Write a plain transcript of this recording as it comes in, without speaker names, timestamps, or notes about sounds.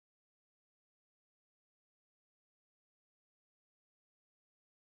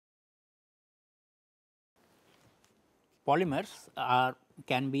polymers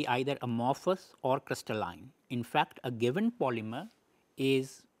can be either amorphous or crystalline. In fact, a given polymer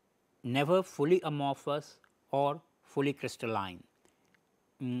is never fully amorphous or fully crystalline.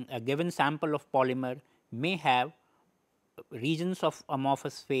 A given sample of polymer may have regions of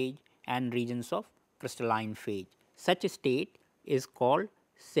amorphous phase and regions of crystalline phase. Such a state is called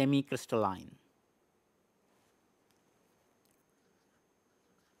semi-crystalline.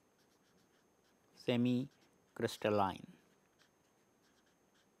 Semi-crystalline.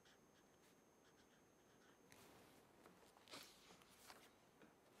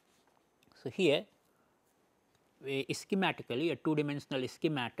 So, here schematically a two-dimensional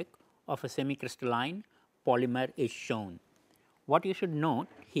schematic of a semi-crystalline polymer is shown. What you should note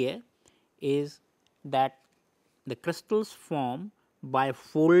here is that the crystals form by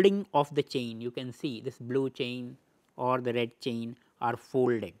folding of the chain. You can see this blue chain or the red chain are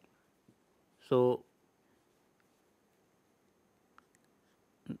folded. So,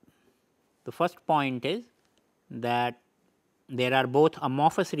 the first point is that there are both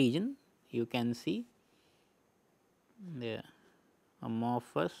amorphous region, you can see there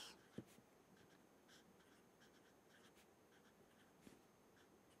amorphous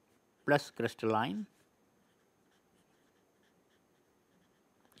plus crystalline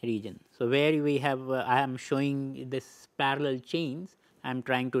region. So, where we have I am showing this parallel chains, I am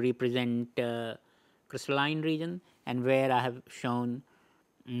trying to represent crystalline region, and where I have shown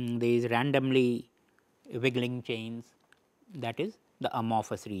these randomly wiggling chains, that is the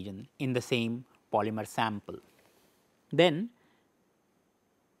amorphous region in the same polymer sample. Then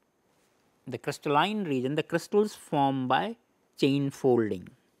the crystalline region, the crystals form by chain folding.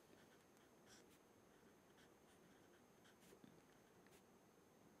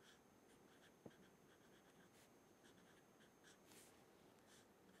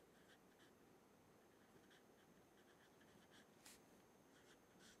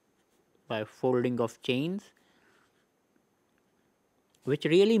 By folding of chains, which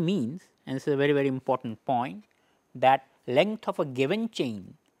really means, and this is a very important point, that length of a given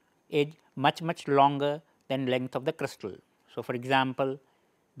chain is much longer than length of the crystal. So, for example,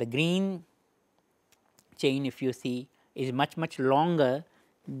 the green chain, if you see, is much longer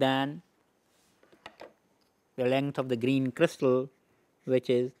than the length of the green crystal, which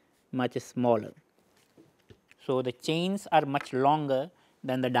is much smaller. So, the chains are much longer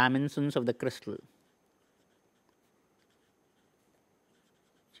than the dimensions of the crystal.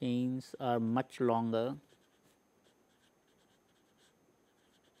 Chains are much longer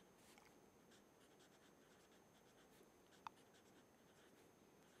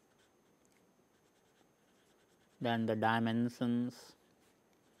than the dimensions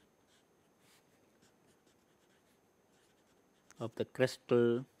of the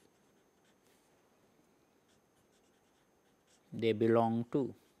crystal they belong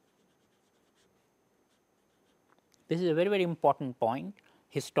to. This is a very important point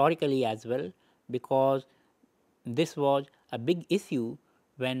historically as well, because this was a big issue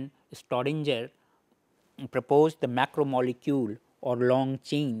when Schrödinger proposed the macromolecule or long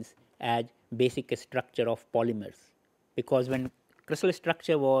chains as basic structure of polymers, because when crystal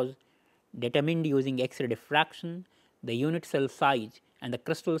structure was determined using X-ray diffraction, the unit cell size and the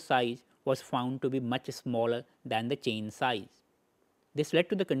crystal size was found to be much smaller than the chain size. This led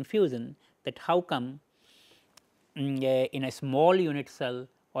to the confusion that how come in a small unit cell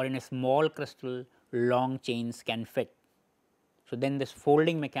or in a small crystal long chains can fit. So, then this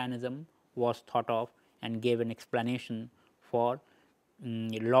folding mechanism was thought of and gave an explanation for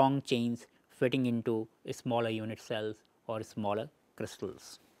long chains fitting into smaller unit cells or smaller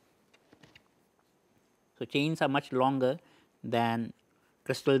crystals. So, chains are much longer than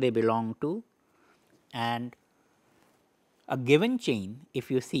crystal they belong to, and a given chain, if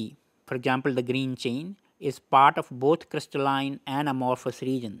you see, for example, the green chain is part of both crystalline and amorphous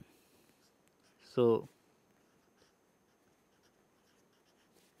region. So,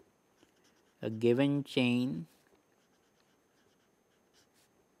 a given chain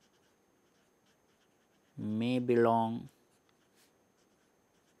may belong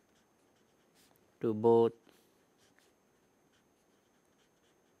to both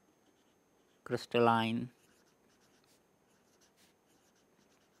crystalline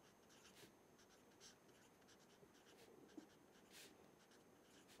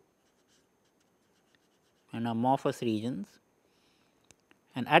and amorphous regions,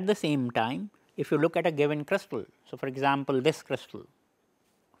 and at the same time if you look at a given crystal. So, for example, this crystal,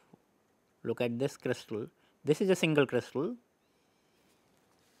 look at this crystal, this is a single crystal,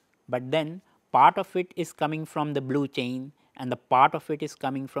 but then part of it is coming from the blue chain and the part of it is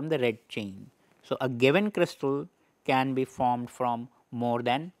coming from the red chain. So, a given crystal can be formed from more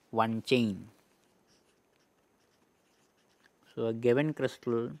than one chain. So, a given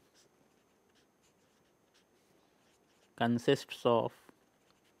crystal consists of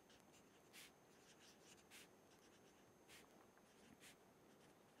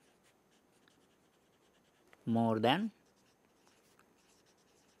more than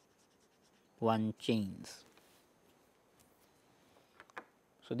one chains.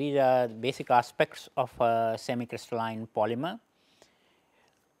 So, these are basic aspects of a semicrystalline polymer.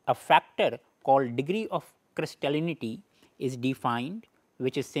 A factor called degree of crystallinity is defined,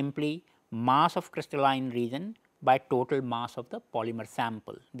 which is simply mass of crystalline region by total mass of the polymer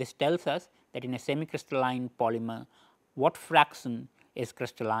sample. This tells us that in a semicrystalline polymer, what fraction is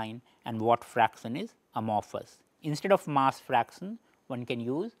crystalline and what fraction is amorphous. Instead of mass fraction, one can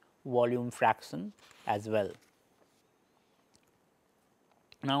use volume fraction as well.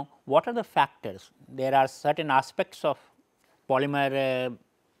 Now, what are the factors? There are certain aspects of polymer,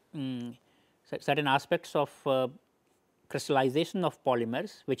 certain aspects of crystallization of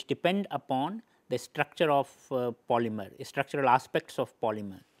polymers which depend upon the structure of polymer, structural aspects of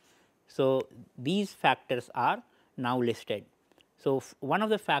polymer. So, these factors are now listed. So, one of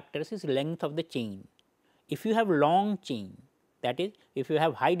the factors is length of the chain. If you have long chain, that is, if you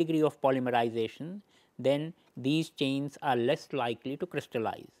have high degree of polymerization, then these chains are less likely to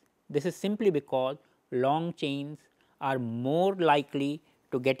crystallize. This is simply because long chains are more likely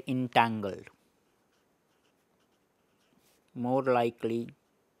to get entangled, more likely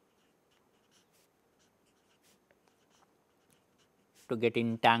to get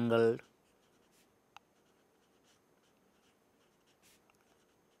entangled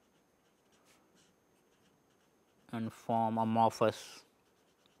and form amorphous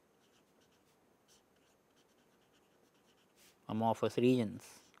regions.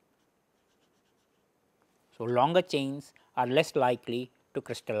 So, longer chains are less likely to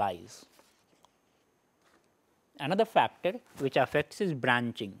crystallize. Another factor which affects is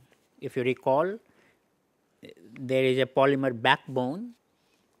branching. If you recall, there is a polymer backbone,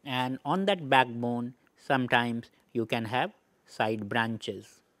 and on that backbone sometimes you can have side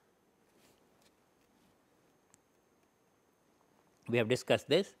branches. We have discussed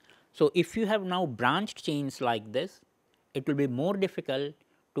this. So, if you have now branched chains like this, it will be more difficult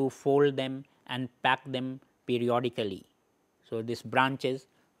to fold them and pack them periodically. So, these branches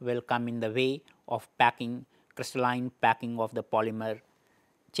will come in the way of packing, crystalline packing of the polymer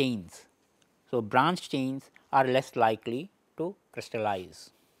chains. So, branched chains are less likely to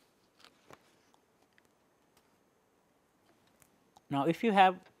crystallize. Now, if you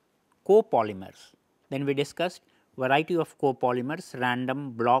have copolymers, then we discussed variety of copolymers,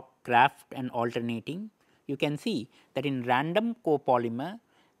 random, block, Kraft and alternating. You can see that in random copolymer,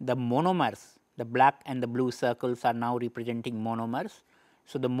 the monomers, the black and the blue circles are now representing monomers.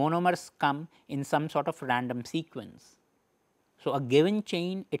 So, the monomers come in some sort of random sequence. So, a given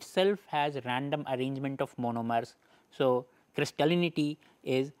chain itself has random arrangement of monomers. So, crystallinity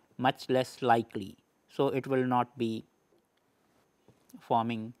is much less likely. So, it will not be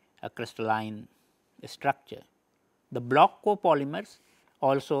forming a crystalline structure. The block copolymers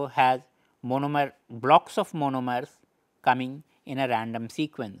also has monomer blocks of monomers coming in a random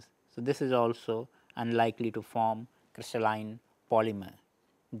sequence. So, this is also unlikely to form crystalline polymer.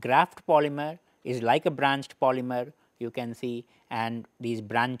 Graft polymer is like a branched polymer, you can see, and these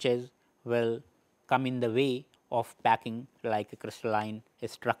branches will come in the way of packing like a crystalline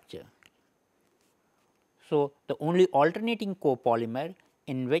structure. So, the only alternating copolymer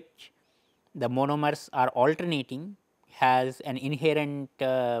in which the monomers are alternating has an inherent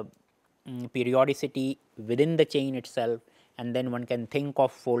periodicity within the chain itself, and then one can think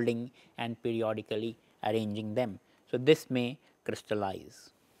of folding and periodically arranging them. So, this may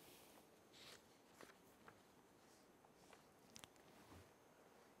crystallize.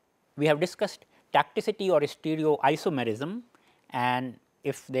 We have discussed tacticity or stereoisomerism, and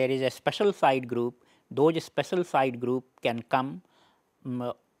if there is a special side group, those special side group can come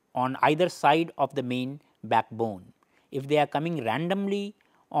on either side of the main backbone. If they are coming randomly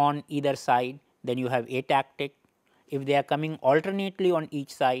on either side, then you have atactic. If they are coming alternately on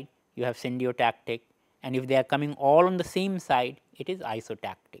each side, you have syndiotactic, and if they are coming all on the same side, it is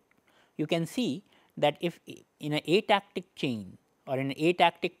isotactic. You can see that if in an atactic chain or in an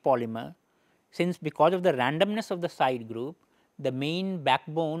atactic polymer, since because of the randomness of the side group, the main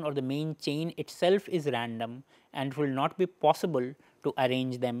backbone or the main chain itself is random, and it will not be possible to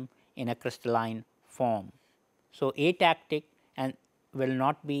arrange them in a crystalline form. So, atactic and will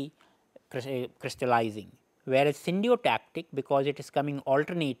not be crystallizing, whereas syndiotactic, because it is coming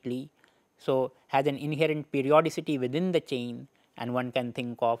alternately, So, has an inherent periodicity within the chain, and one can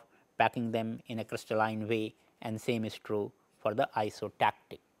think of packing them in a crystalline way, and same is true for the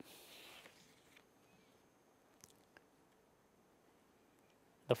isotactic.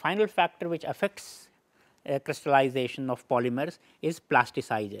 The final factor which affects crystallization of polymers is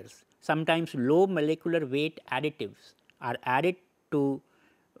plasticizers. Sometimes low molecular weight additives are added to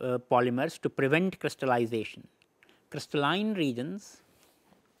polymers to prevent crystallization. Crystalline regions,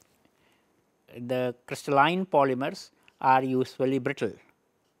 the crystalline polymers are usually brittle.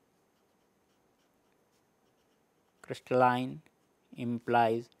 Crystalline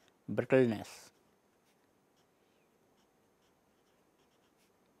implies brittleness.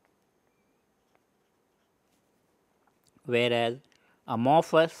 Whereas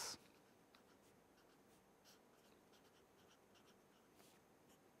amorphous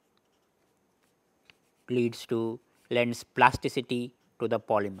lends plasticity to the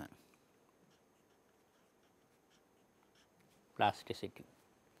polymer. Plasticity.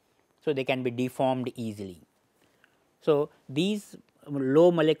 So, they can be deformed easily. So, these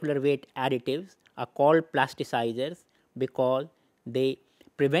low molecular weight additives are called plasticizers because they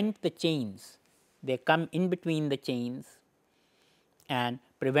prevent the chains, they come in between the chains and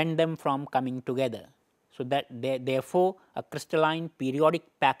prevent them from coming together. So, that therefore, a crystalline periodic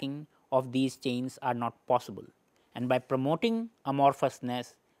packing of these chains are not possible, and by promoting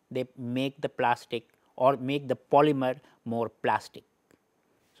amorphousness they make the plastic or make the polymer more plastic.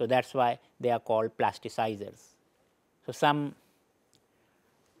 So, that is why they are called plasticizers. So, some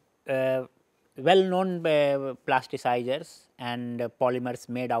well known plasticizers and polymers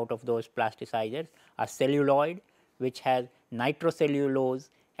made out of those plasticizers are celluloid, which has nitrocellulose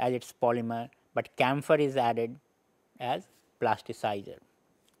as its polymer, but camphor is added as plasticizer.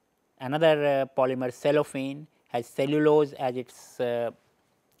 Another polymer, cellophane, has cellulose as its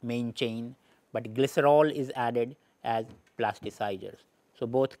main chain, but glycerol is added as plasticizers. So,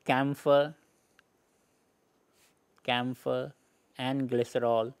 both camphor and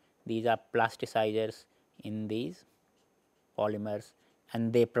glycerol, these are plasticizers in these polymers,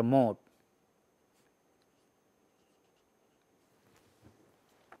 and they promote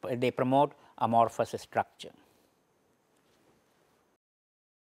amorphous structure.